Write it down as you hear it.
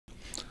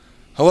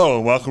Hello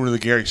and welcome to the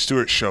Gary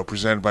Stewart Show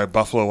presented by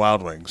Buffalo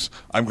Wild Wings.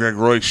 I'm Greg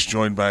Royce,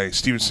 joined by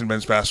Stevenson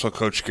men's basketball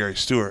coach Gary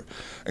Stewart.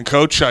 And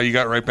Coach, you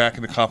got right back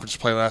into conference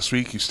play last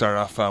week. You started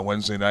off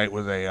Wednesday night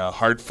with a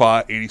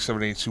hard-fought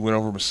 87-82 win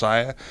over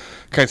Messiah.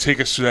 Kind of take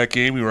us through that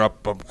game. You were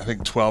up, I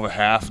think, 12 and a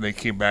half, and they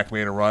came back,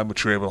 made a run,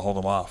 but you were able to hold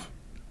them off.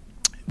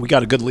 We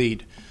got a good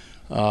lead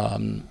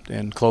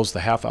and closed the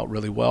half out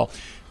really well.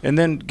 And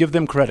then give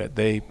them credit.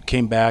 They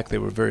came back. They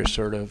were very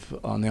assertive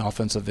on the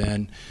offensive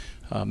end.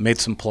 Made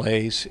some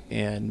plays,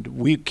 and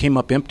we came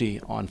up empty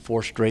on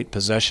 4 straight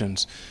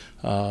possessions,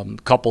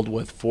 coupled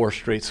with 4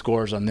 straight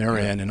scores on their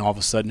end, and all of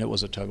a sudden it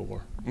was a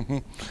tug-of-war. Mm-hmm.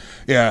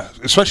 Yeah,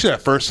 especially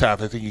that first half.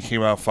 I think you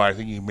came out 5. I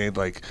think you made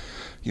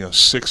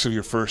 6 of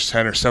your first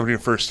 10 or 7 of your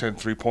first 10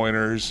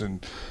 3-pointers,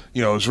 and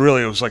it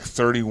was like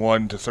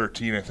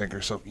 31-13, I think,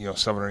 or so,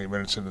 7 or 8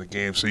 minutes into the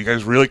game. So you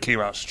guys really came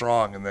out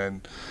strong, and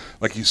then,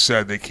 like you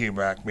said, they came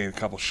back, made a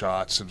couple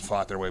shots, and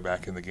fought their way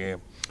back in the game.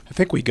 I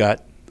think we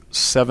got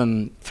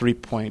 7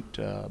 3-point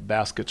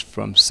baskets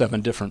from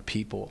 7 different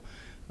people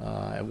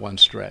at one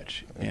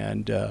stretch,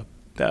 and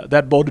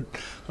that boded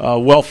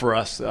well for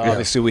us. Yeah.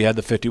 Obviously, we had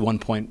the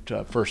 51-point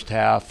first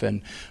half,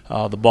 and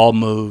the ball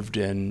moved,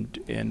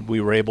 and we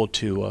were able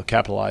to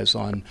capitalize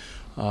on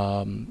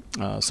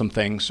some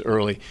things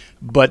early.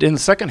 But in the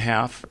second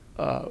half,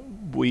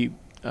 we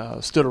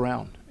stood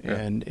around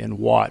and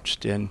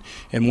watched, and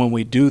when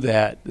we do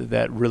that,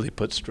 that really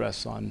puts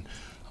stress on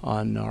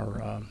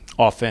our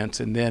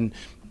offense, and then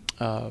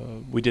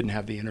we didn't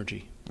have the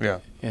energy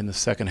in the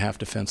second half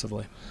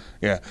defensively.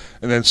 Yeah,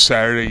 and then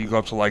Saturday you go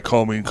up to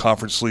Lycoming,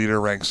 conference leader,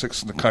 ranked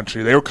 6th in the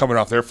country. They were coming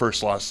off their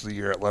first loss of the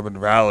year at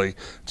Lebanon Valley,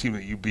 team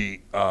that you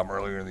beat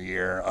earlier in the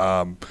year.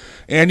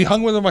 And you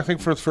hung with them, I think,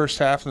 for the first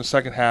half. And the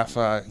second half,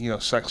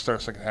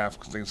 second half,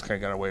 things kind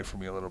of got away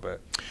from you a little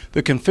bit.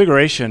 The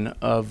configuration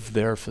of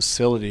their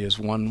facility is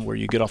one where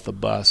you get off the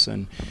bus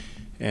and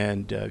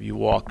you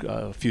walk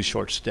a few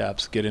short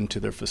steps, get into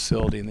their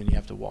facility, and then you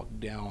have to walk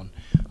down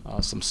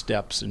some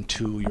steps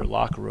into your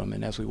locker room.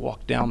 And as we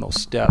walked down those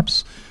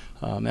steps,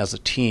 as a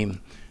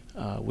team,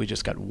 we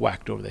just got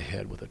whacked over the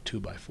head with a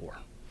 2x4.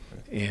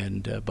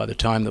 And by the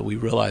time that we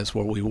realized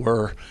where we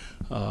were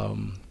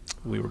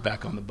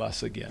back on the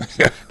bus again.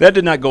 So that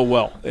did not go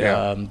well.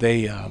 Yeah.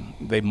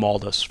 They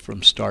mauled us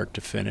from start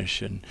to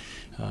finish, and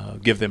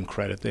give them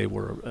credit. They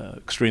were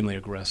extremely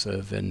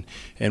aggressive, and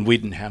we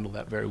didn't handle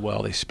that very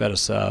well. They sped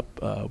us up.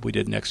 We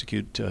didn't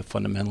execute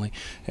fundamentally,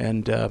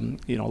 and a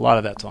lot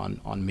of that's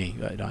on me.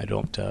 I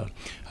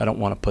don't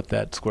want to put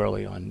that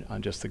squarely on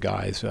just the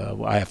guys.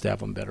 I have to have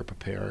them better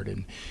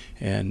prepared,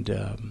 and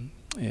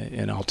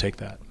I'll take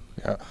that.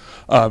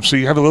 Yeah. So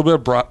you have a little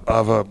bit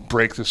of a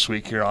break this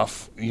week. You're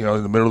off, in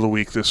the middle of the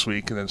week this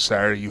week, and then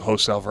Saturday you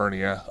host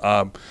Alvernia.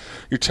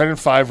 You're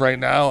 10-5 right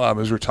now,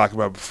 as we were talking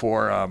about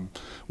before,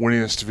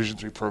 winning this Division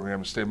III program in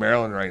the state of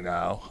Maryland right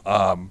now.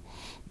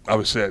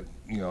 Obviously, that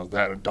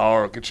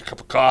 $1 will get you a cup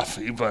of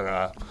coffee, but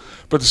at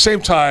the same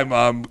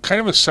time,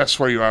 kind of assess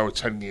where you are with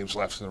 10 games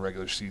left in the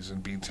regular season,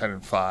 being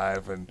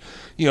 10-5,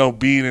 and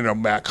being in a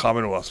MAC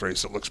Commonwealth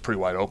race that looks pretty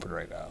wide open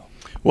right now.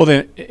 Well,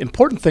 the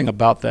important thing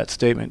about that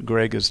statement,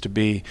 Greg, is to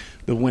be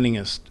the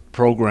winningest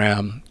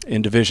program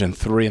in Division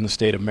III in the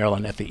state of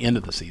Maryland at the end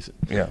of the season.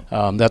 Yeah.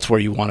 That's where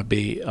you want to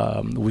be.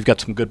 We've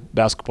got some good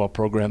basketball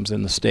programs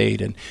in the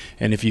state, and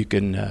if you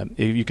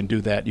can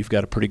do that, you've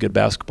got a pretty good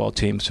basketball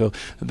team. So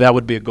that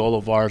would be a goal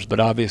of ours. But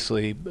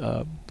obviously,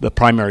 the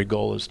primary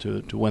goal is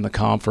to win the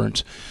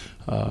conference.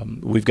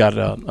 We've got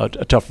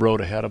a tough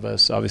road ahead of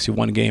us. Obviously,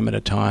 one game at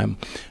a time.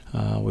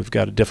 We've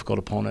got a difficult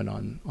opponent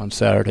on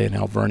Saturday in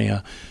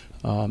Alvernia.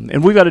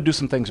 And we've got to do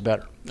some things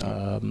better.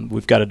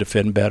 We've got to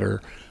defend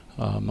better.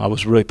 I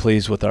was really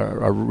pleased with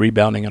our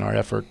rebounding and our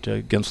effort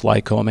against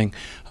Lycoming,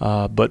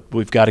 but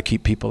we've got to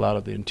keep people out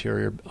of the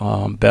interior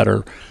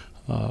better.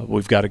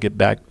 We've got to get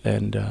back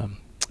and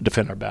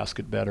defend our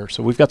basket better.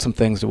 So we've got some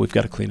things that we've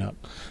got to clean up.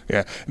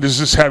 Yeah. Does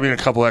this having a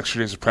couple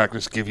extra days of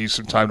practice give you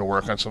some time to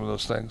work on some of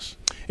those things?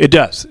 It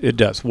does. It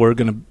does. We're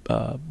going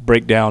to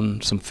break down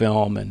some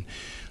film and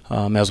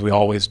as we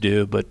always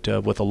do, but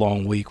with a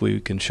long week, we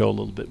can show a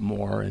little bit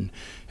more and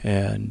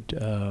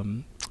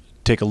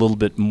take a little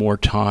bit more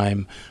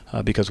time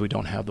because we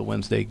don't have the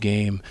Wednesday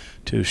game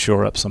to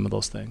shore up some of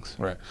those things.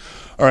 Right.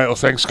 All right. Well,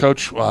 thanks,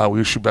 Coach. We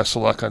wish you best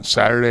of luck on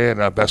Saturday,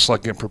 and best of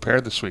luck getting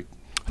prepared this week.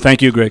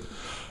 Thank you, Greg.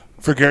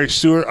 For Gary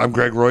Stewart, I'm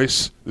Greg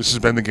Royce. This has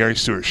been the Gary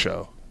Stewart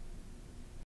Show.